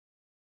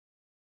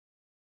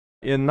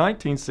In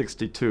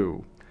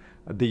 1962,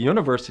 the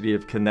University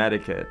of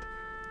Connecticut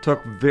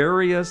took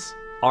various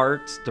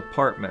arts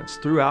departments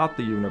throughout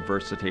the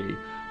university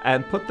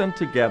and put them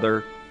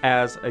together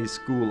as a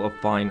School of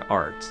Fine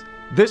Arts.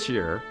 This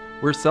year,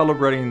 we're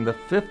celebrating the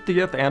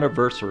 50th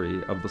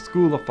anniversary of the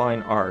School of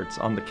Fine Arts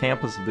on the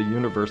campus of the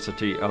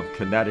University of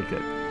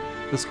Connecticut.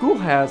 The school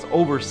has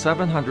over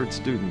 700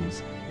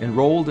 students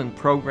enrolled in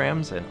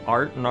programs in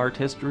art and art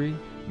history,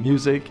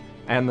 music,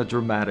 and the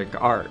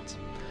dramatic arts.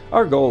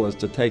 Our goal is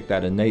to take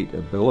that innate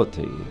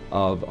ability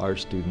of our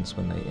students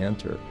when they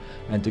enter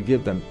and to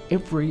give them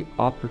every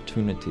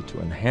opportunity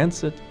to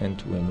enhance it and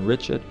to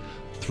enrich it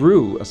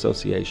through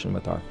association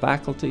with our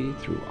faculty,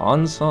 through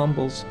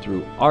ensembles,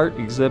 through art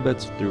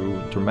exhibits, through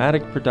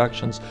dramatic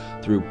productions,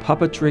 through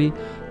puppetry.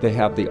 They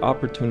have the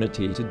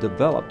opportunity to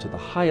develop to the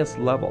highest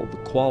level the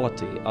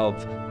quality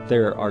of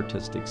their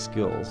artistic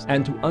skills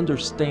and to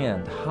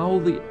understand how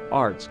the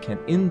arts can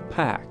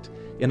impact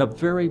in a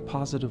very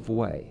positive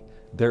way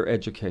their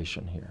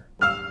education here.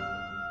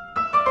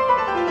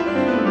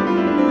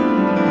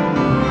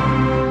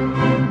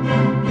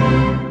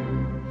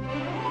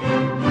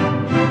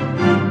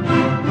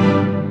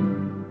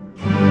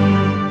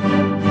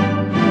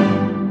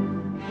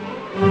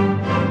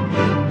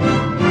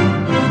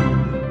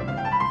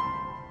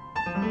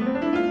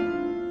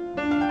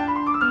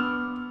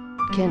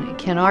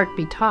 Can art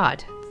be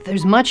taught?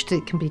 There's much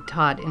that can be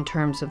taught in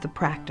terms of the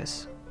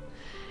practice.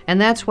 And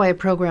that's why a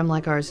program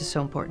like ours is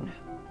so important.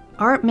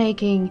 Art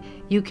making,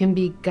 you can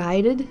be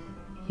guided,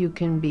 you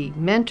can be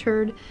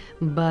mentored,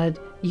 but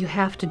you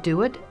have to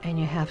do it, and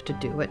you have to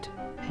do it,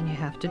 and you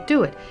have to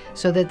do it,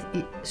 so that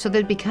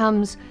it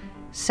becomes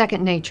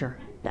second nature.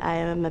 I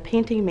am a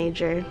painting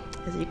major,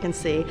 as you can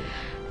see,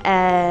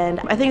 and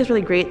I think it's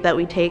really great that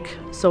we take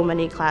so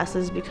many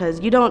classes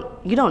because you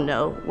don't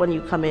know when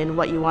you come in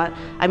what you want.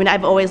 I mean,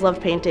 I've always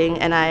loved painting,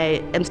 and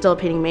I am still a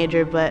painting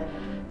major, but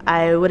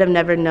I would have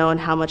never known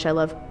how much I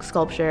love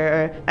sculpture.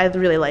 Or I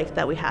really like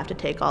that we have to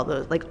take all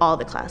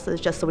the classes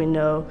just so we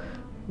know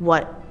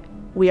what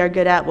we are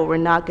good at, what we're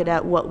not good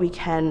at, what we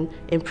can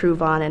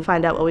improve on, and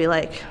find out what we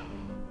like.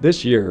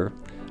 This year,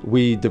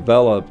 we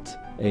developed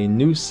a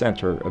new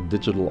Center of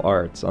Digital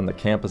Arts on the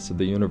campus of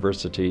the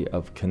University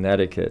of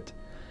Connecticut.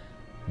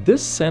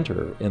 This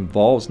center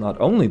involves not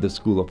only the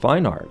School of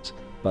Fine Arts,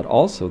 but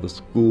also the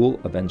School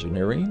of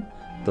Engineering,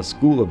 the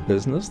School of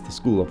Business, the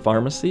School of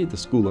Pharmacy, the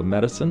School of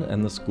Medicine,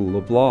 and the School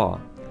of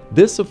Law.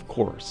 This, of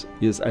course,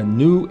 is a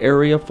new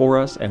area for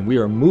us, and we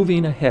are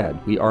moving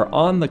ahead. We are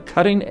on the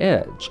cutting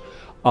edge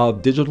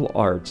of digital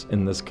arts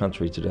in this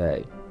country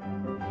today.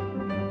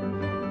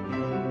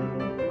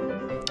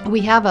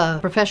 We have a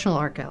professional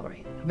art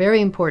gallery,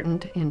 very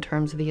important in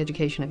terms of the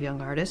education of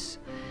young artists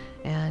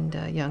and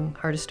young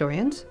art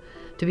historians,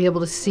 to be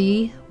able to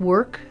see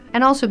work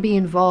and also be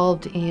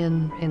involved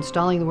in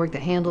installing the work, the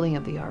handling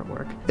of the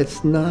artwork.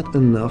 It's not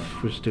enough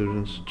for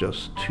students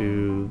just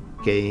to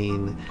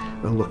gain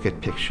a look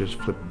at pictures,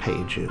 flip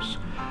pages,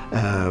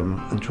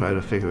 and try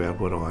to figure out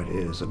what art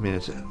is. I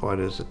mean, art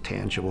is a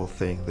tangible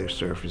thing. There's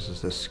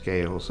surfaces, there's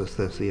scales,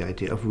 there's the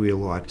idea of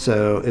real art.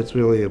 So it's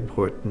really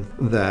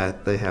important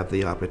that they have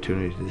the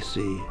opportunity to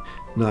see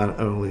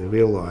not only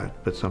real art,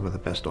 but some of the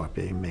best art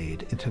being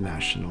made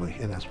internationally,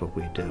 and that's what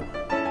we do.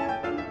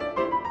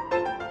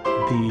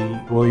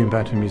 The William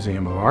Benton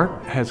Museum of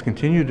Art has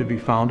continued to be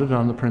founded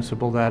on the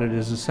principle that it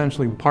is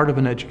essentially part of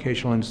an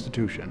educational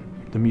institution.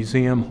 The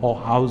museum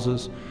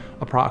houses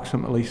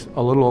approximately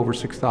a little over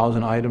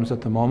 6,000 items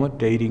at the moment,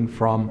 dating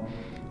from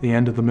the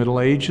end of the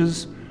Middle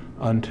Ages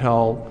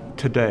until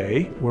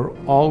today. We're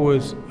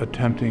always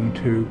attempting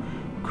to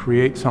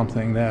create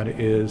something that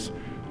is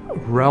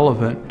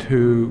relevant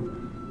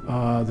to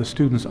the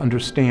students'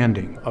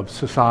 understanding of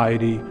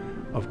society,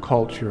 of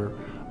culture,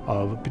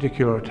 of a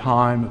particular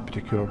time, a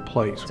particular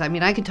place. I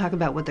mean, I could talk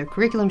about what their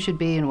curriculum should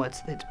be and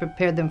it's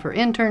prepared them for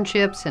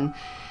internships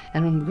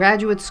and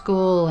graduate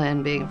school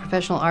and being a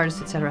professional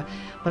artist, etc.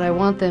 But I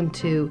want them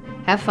to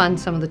have fun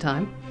some of the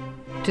time,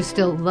 to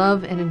still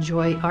love and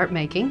enjoy art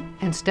making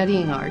and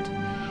studying art,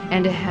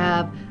 and to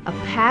have a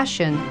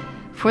passion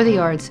for the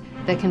arts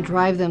that can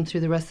drive them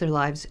through the rest of their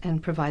lives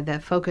and provide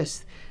that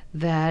focus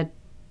that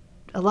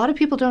a lot of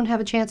people don't have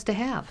a chance to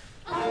have.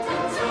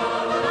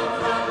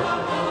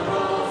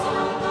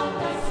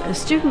 A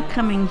student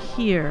coming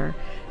here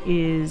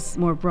is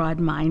more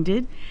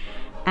broad-minded,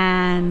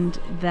 and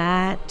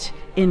that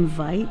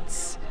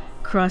invites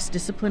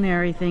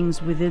cross-disciplinary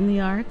things within the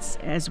arts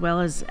as well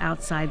as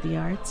outside the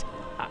arts.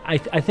 I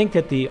think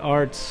that the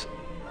arts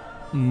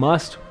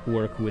must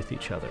work with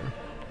each other.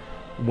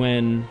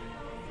 When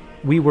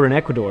we were in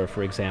Ecuador,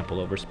 for example,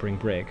 over spring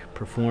break,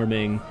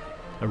 performing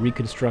a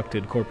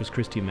reconstructed Corpus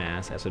Christi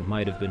Mass as it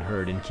might have been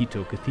heard in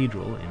Quito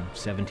Cathedral in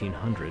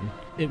 1700.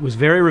 It was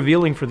very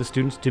revealing for the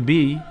students to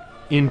be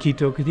in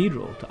Quito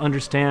Cathedral, to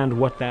understand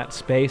what that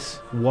space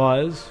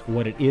was,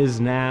 what it is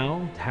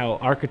now, how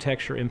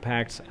architecture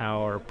impacts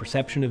our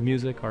perception of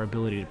music, our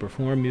ability to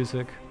perform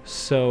music.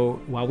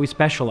 So while we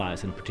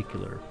specialize in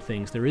particular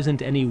things, there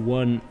isn't any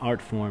one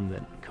art form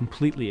that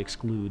completely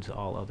excludes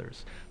all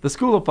others. The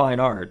School of Fine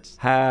Arts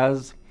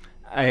has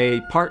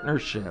a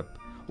partnership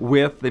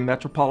with the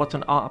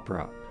Metropolitan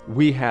Opera.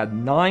 We had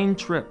 9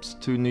 trips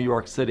to New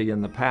York City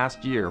in the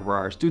past year where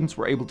our students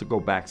were able to go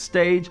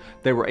backstage.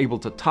 They were able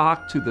to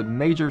talk to the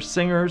major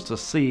singers, to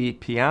see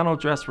piano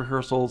dress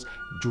rehearsals,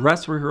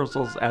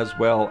 as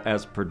well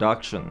as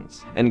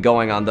productions. And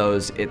going on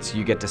those,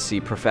 you get to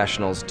see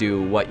professionals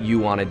do what you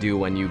want to do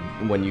when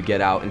you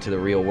get out into the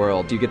real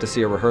world. You get to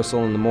see a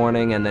rehearsal in the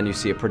morning, and then you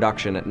see a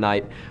production at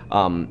night.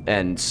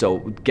 And so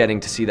getting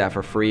to see that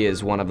for free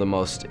is one of the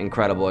most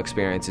incredible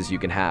experiences you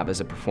can have as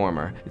a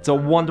performer. It's a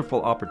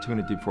wonderful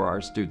opportunity for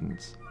our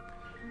students,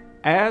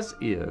 as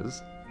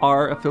is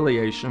our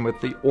affiliation with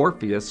the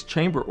Orpheus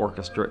Chamber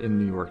Orchestra in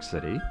New York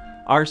City.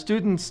 Our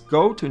students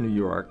go to New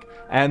York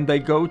and they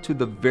go to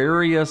the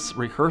various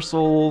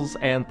rehearsals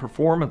and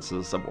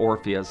performances of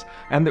Orpheus,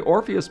 and the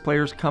Orpheus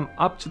players come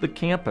up to the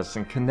campus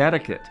in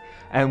Connecticut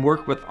and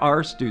work with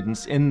our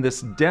students in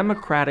this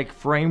democratic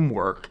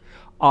framework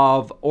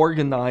of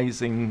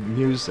organizing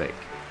music.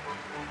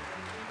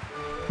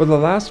 For the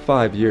last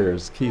 5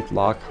 years, Keith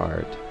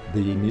Lockhart,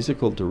 the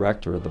musical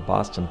director of the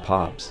Boston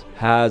Pops,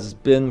 has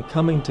been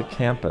coming to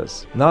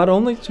campus not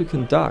only to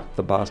conduct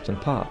the Boston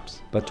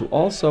Pops, but to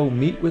also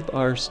meet with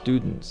our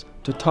students,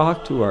 to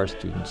talk to our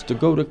students, to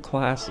go to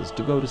classes,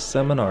 to go to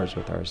seminars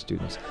with our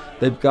students.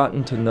 They've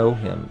gotten to know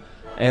him.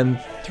 And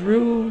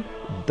through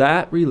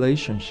that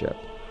relationship,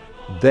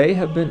 they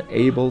have been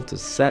able to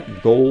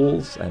set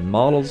goals and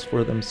models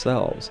for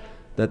themselves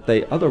that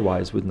they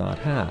otherwise would not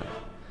have.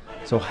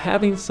 So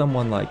having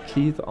someone like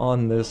Keith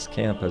on this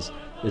campus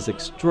is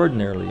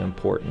extraordinarily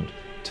important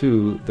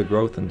to the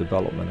growth and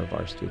development of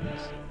our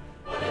students.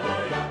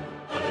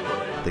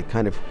 The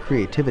kind of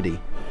creativity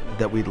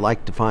that we'd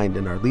like to find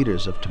in our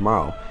leaders of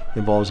tomorrow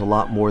involves a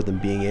lot more than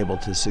being able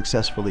to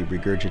successfully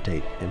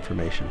regurgitate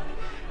information.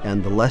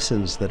 And the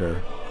lessons that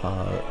are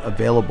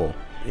available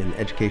in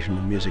education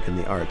and music and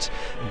the arts,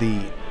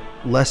 the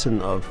lesson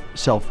of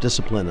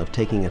self-discipline, of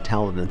taking a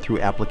talent and through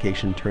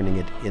application turning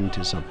it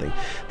into something.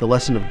 The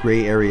lesson of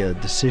gray area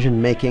decision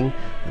making,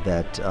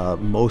 that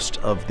most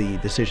of the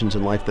decisions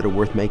in life that are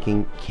worth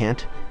making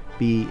can't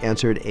be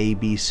answered A,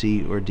 B,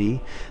 C, or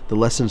D. The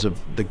lessons of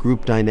the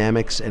group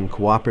dynamics and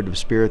cooperative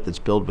spirit that's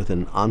built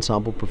within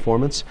ensemble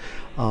performance.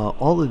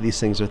 All of these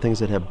things are things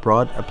that have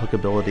broad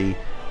applicability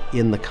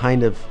in the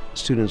kind of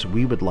students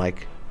we would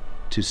like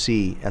to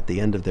see at the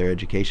end of their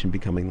education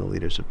becoming the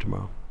leaders of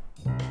tomorrow.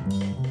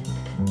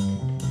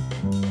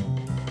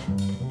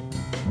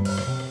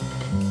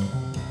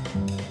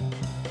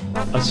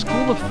 A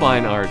School of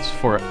Fine Arts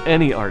for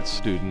any art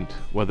student,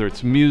 whether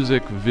it's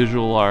music,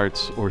 visual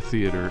arts, or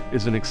theater,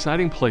 is an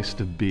exciting place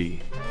to be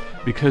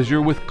because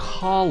you're with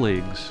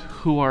colleagues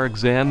who are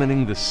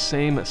examining the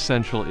same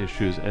essential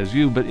issues as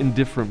you, but in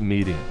different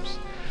mediums.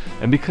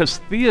 And because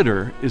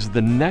theater is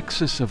the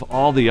nexus of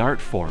all the art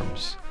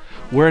forms,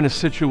 we're in a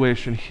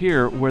situation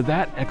here where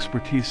that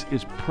expertise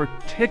is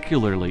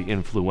particularly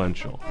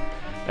influential.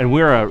 And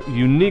we're a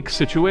unique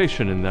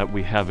situation in that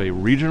we have a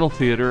regional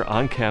theater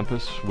on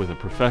campus with a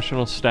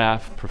professional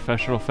staff,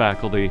 professional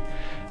faculty,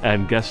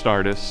 and guest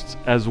artists,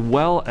 as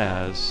well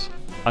as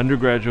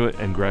undergraduate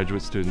and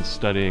graduate students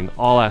studying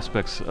all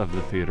aspects of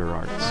the theater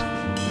arts.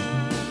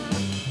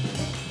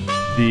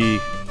 The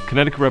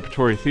Connecticut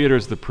Repertory Theater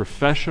is the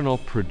professional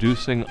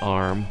producing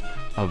arm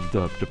of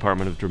the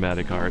Department of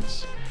Dramatic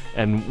Arts.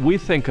 And we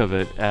think of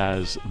it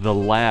as the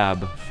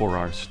lab for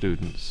our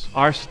students.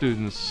 Our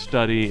students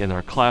study in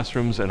our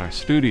classrooms and our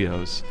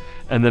studios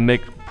and then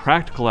make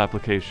practical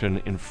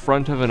application in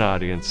front of an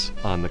audience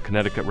on the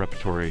Connecticut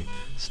Repertory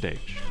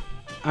stage.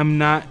 I'm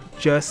not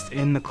just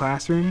in the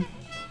classroom.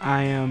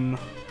 I am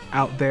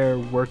out there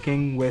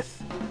working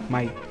with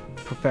my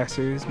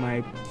professors,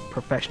 my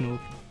professional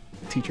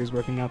teachers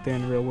working out there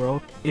in the real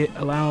world. It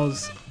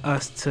allows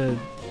us to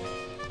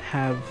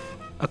have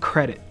a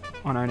credit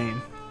on our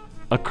name.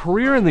 A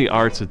career in the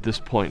arts at this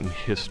point in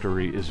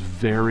history is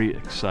very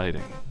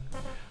exciting.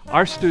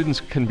 Our students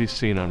can be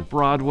seen on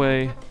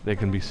Broadway, they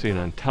can be seen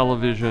on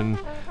television,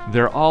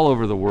 they're all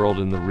over the world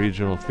in the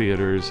regional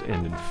theaters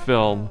and in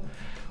film.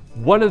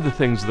 One of the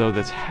things, though,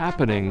 that's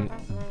happening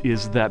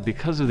is that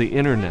because of the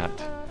internet,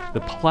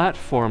 the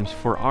platforms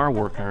for our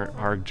work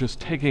are just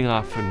taking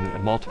off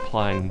and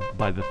multiplying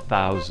by the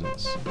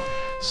thousands.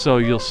 So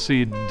you'll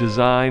see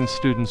design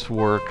students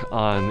work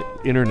on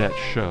internet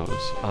shows,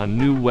 on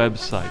new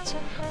websites,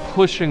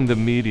 pushing the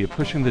media,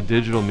 pushing the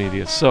digital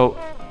media. So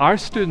our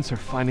students are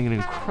finding an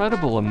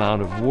incredible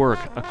amount of work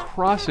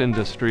across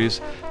industries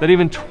that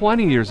even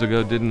 20 years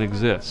ago didn't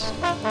exist.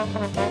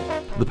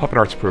 The Puppet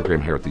Arts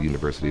program here at the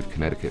University of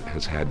Connecticut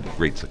has had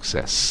great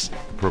success.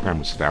 The program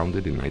was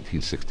founded in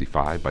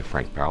 1965 by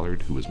Frank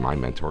Ballard, who was my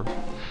mentor.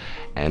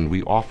 And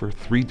we offer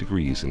 3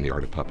 degrees in the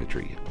art of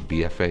puppetry,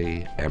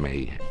 BFA,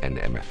 MA, and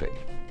MFA.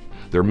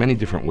 There are many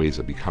different ways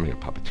of becoming a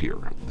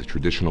puppeteer. The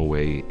traditional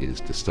way is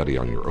to study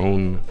on your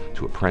own,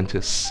 to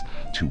apprentice,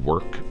 to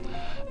work.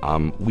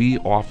 We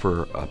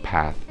offer a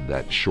path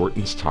that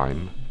shortens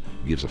time,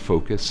 gives a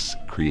focus,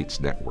 creates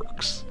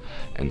networks.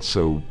 And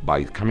so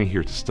by coming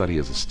here to study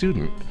as a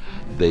student,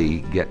 they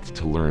get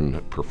to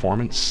learn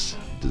performance,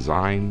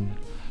 design,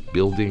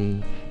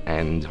 building,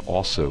 and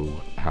also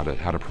how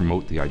to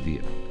promote the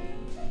idea.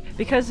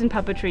 Because in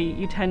puppetry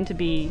you tend to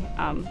be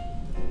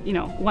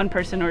one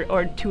person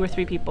or two or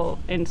three people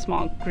in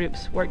small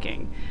groups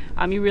working,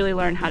 you really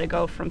learn how to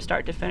go from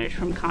start to finish,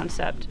 from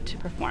concept to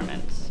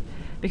performance,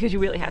 because you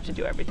really have to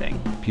do everything.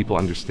 People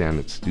understand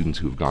that students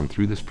who have gone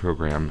through this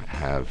program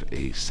have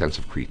a sense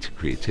of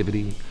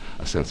creativity,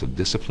 a sense of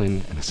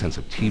discipline, and a sense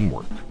of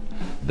teamwork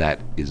that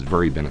is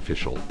very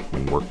beneficial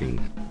when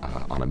working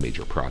on a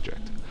major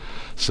project.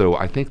 So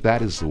I think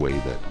that is the way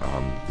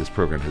that this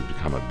program has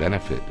become a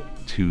benefit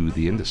to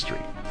the industry.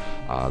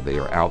 They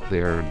are out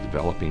there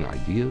developing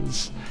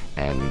ideas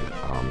and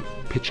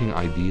pitching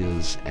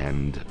ideas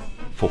and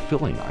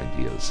fulfilling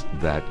ideas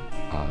that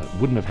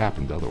wouldn't have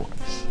happened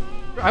otherwise.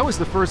 I was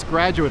the first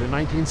graduate in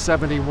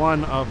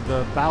 1971 of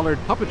the Ballard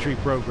Puppetry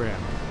Program,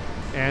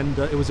 and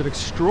it was an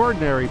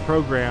extraordinary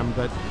program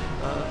that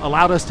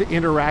allowed us to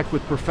interact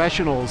with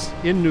professionals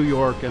in New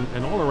York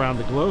and all around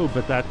the globe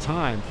at that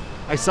time.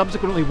 I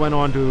subsequently went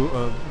on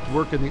to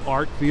work in the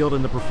art field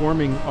and the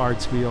performing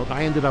arts field.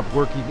 I ended up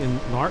working in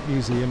an art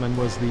museum and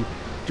was the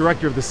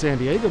director of the San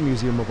Diego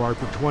Museum of Art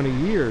for 20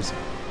 years.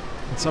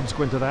 And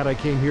subsequent to that, I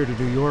came here to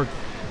New York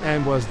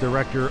and was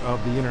director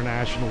of the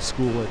International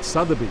School at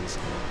Sotheby's.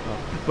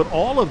 But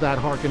all of that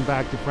harkened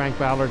back to Frank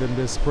Ballard and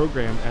this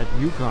program at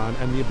UConn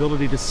and the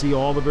ability to see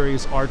all the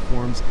various art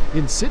forms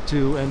in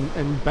situ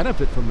and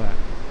benefit from that.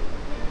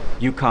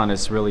 UConn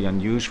is really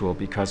unusual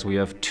because we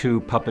have two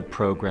puppet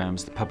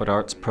programs, the Puppet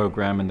Arts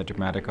Program in the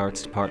Dramatic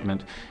Arts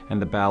Department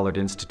and the Ballard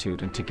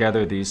Institute. And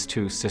together these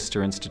two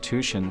sister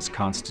institutions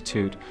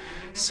constitute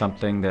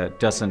something that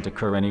doesn't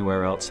occur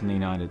anywhere else in the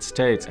United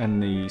States.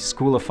 And the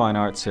School of Fine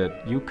Arts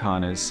at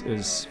UConn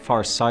is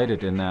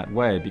far-sighted in that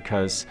way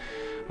because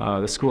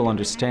the school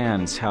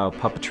understands how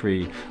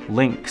puppetry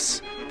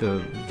links the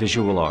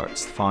visual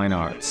arts, fine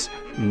arts,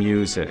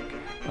 music,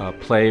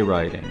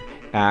 playwriting,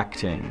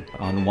 acting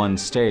on one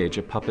stage,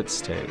 a puppet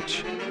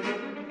stage.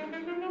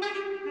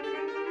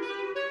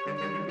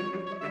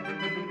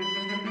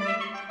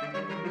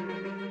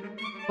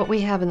 What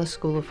we have in the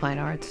School of Fine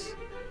Arts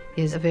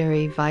is a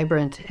very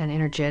vibrant and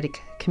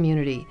energetic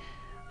community,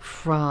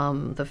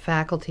 from the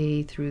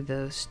faculty through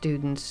the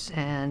students,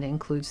 and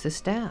includes the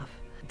staff.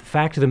 The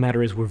fact of the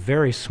matter is we're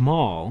very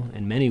small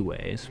in many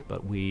ways,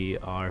 but we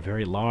are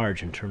very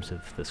large in terms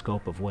of the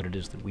scope of what it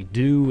is that we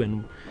do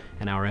and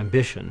our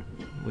ambition,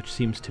 which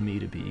seems to me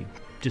to be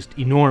just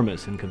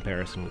enormous in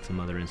comparison with some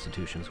other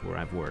institutions where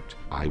I've worked.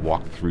 I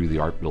walked through the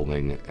art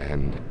building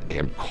and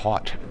am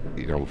caught,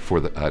 for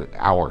an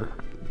hour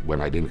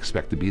when I didn't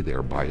expect to be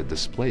there by a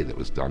display that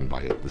was done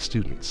by the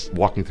students.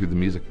 Walking through the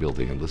music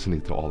building and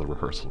listening to all the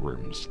rehearsal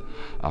rooms.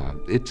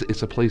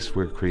 It's a place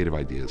where creative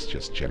ideas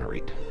just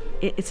generate.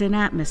 It's an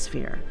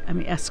atmosphere. I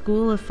mean, a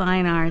School of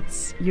Fine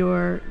Arts,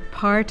 you're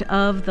part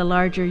of the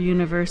larger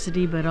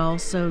university, but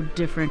also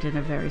different in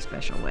a very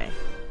special way.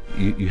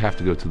 You have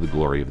to go to the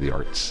glory of the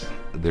arts.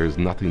 There's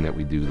nothing that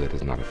we do that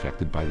is not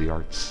affected by the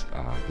arts.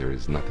 There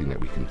is nothing that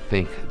we can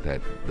think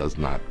that does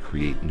not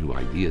create new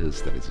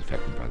ideas that is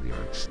affected by the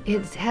arts.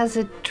 It has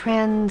a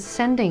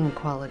transcending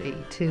quality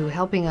to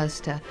helping us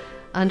to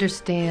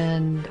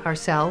understand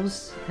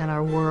ourselves and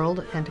our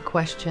world, and to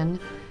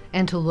question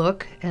and to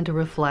look and to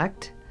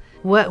reflect.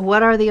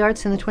 What are the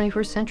arts in the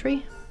 21st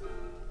century?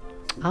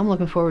 I'm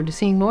looking forward to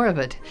seeing more of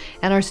it,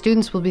 and our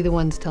students will be the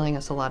ones telling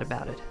us a lot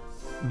about it.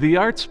 The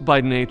arts by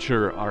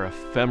nature are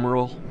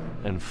ephemeral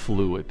and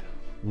fluid.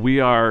 We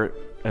are,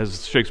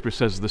 as Shakespeare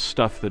says, the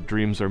stuff that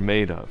dreams are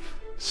made of.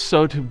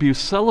 So to be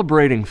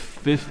celebrating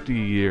 50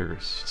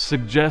 years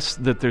suggests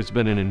that there's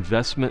been an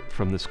investment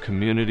from this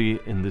community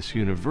in this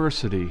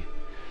university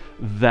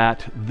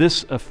that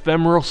this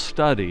ephemeral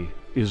study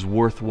is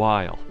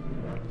worthwhile.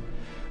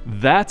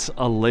 That's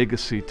a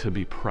legacy to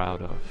be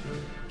proud of.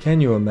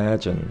 Can you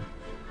imagine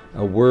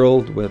a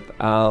world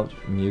without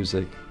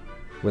music,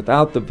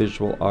 without the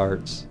visual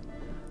arts,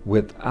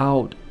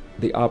 without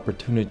the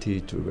opportunity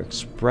to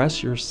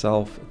express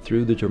yourself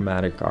through the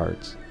dramatic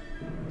arts?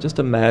 Just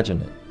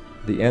imagine it.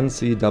 The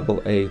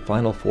NCAA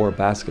Final Four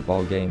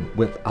basketball game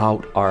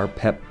without our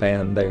pep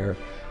band there.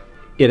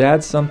 It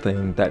adds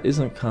something that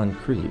isn't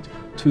concrete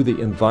to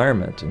the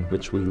environment in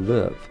which we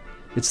live.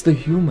 It's the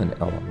human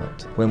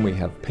element. When we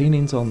have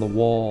paintings on the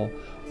wall,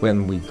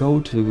 when we go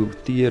to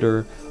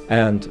theater,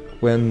 and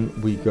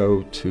when we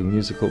go to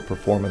musical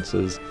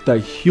performances, the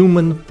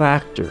human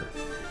factor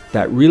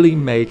that really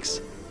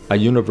makes a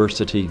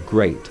university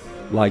great,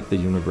 like the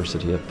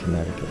University of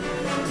Connecticut.